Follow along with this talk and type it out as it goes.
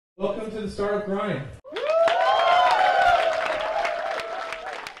Welcome to the Startup Grind.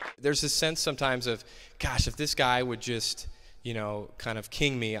 There's this sense sometimes of, gosh, if this guy would just, you know, kind of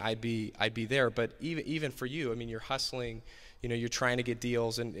king me, I'd be there. But even for you, I mean, you're hustling, you know, you're trying to get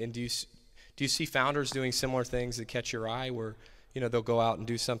deals, and do you see founders doing similar things that catch your eye, where, you know, they'll go out and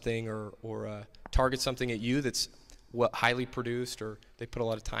do something or target something at you that's highly produced, or they put a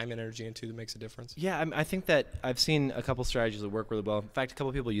lot of time and energy into that makes a difference? Yeah, I think that I've seen a couple strategies that work really well. In fact, a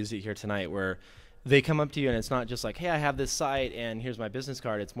couple people used it here tonight, where they come up to you and it's not just like, hey, I have this site and here's my business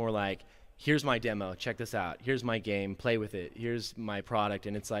card. It's more like, here's my demo, check this out. Here's my game, play with it. Here's my product.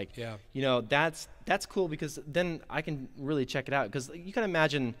 And it's like, yeah, you know, that's cool, because then I can really check it out. Because you can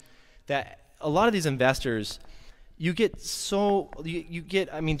imagine that a lot of these investors, you get,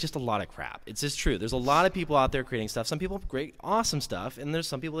 I mean, just a lot of crap. It's just true. There's a lot of people out there creating stuff. Some people have great, awesome stuff, and there's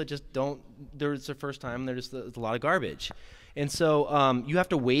some people that just don't, it's their first time, and there's a lot of garbage. And so you have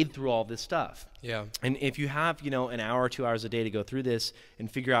to wade through all this stuff. Yeah. And if you have, you know, an hour or 2 hours a day to go through this and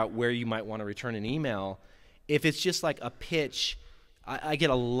figure out where you might want to return an email, if it's just like a pitch, I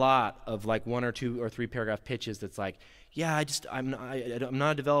get a lot of like 1 or 2 or 3 paragraph pitches that's like, yeah, I'm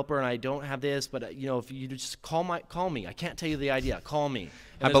not a developer and I don't have this, but you know, if you just call me. I can't tell you the idea. Call me.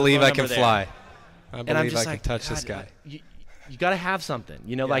 And I believe I can fly. I believe I can like, touch this guy. You got to have something,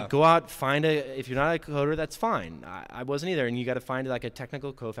 you know, like go out, find if you're not a coder, that's fine. I wasn't either. And you got to find like a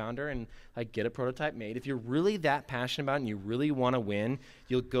technical co-founder and like get a prototype made. If you're really that passionate about it and you really want to win,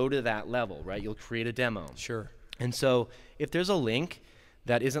 you'll go to that level, right? You'll create a demo. Sure. And so if there's a link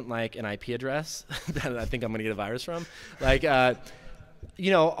that isn't like an IP address that I think I'm going to get a virus from, like,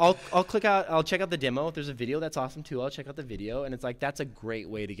 you know, I'll check out the demo. If there's a video, that's awesome too. I'll check out the video, and it's like, that's a great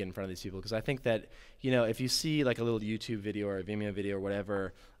way to get in front of these people, because I think that, you know, if you see like a little YouTube video or a Vimeo video or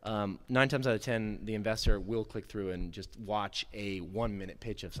whatever, 9 times out of 10 the investor will click through and just watch a 1-minute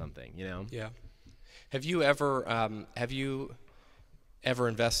pitch of something, you know? Yeah. Have you ever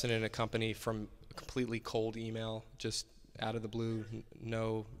invested in a company from a completely cold email, just out of the blue,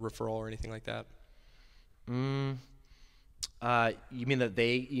 no referral or anything like that? You mean that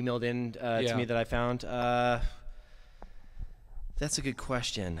they emailed in to me that I found? That's a good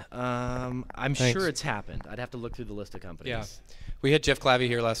question. I'm sure it's happened. I'd have to look through the list of companies. Yeah, we had Jeff Clavey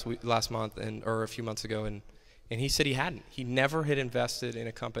here last month, or a few months ago, and he said he hadn't. He never had invested in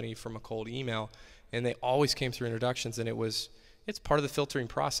a company from a cold email, and they always came through introductions, and it's part of the filtering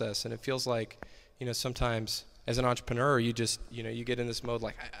process. And it feels like, you know, sometimes as an entrepreneur, you just, you know, you get in this mode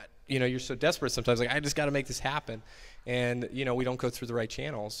like, you know, you're so desperate sometimes, like, I just got to make this happen. And, you know, we don't go through the right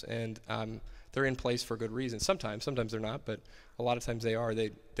channels, and they're in place for good reason. Sometimes they're not, but a lot of times they are.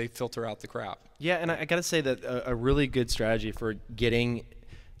 They filter out the crap. Yeah, and I got to say that a really good strategy for getting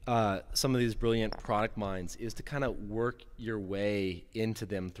some of these brilliant product minds is to kind of work your way into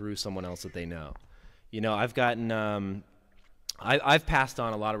them through someone else that they know. You know, I've gotten I've passed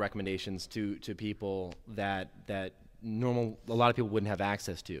on a lot of recommendations to people that a lot of people wouldn't have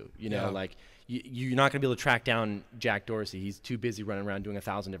access to. You know, like you're not going to be able to track down Jack Dorsey. He's too busy running around doing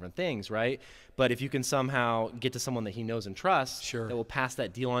 1,000 different things, right? But if you can somehow get to someone that he knows and trusts, that will pass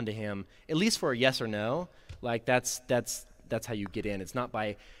that deal on to him, at least for a yes or no, like that's how you get in. It's not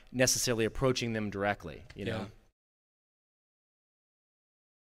by necessarily approaching them directly, you know?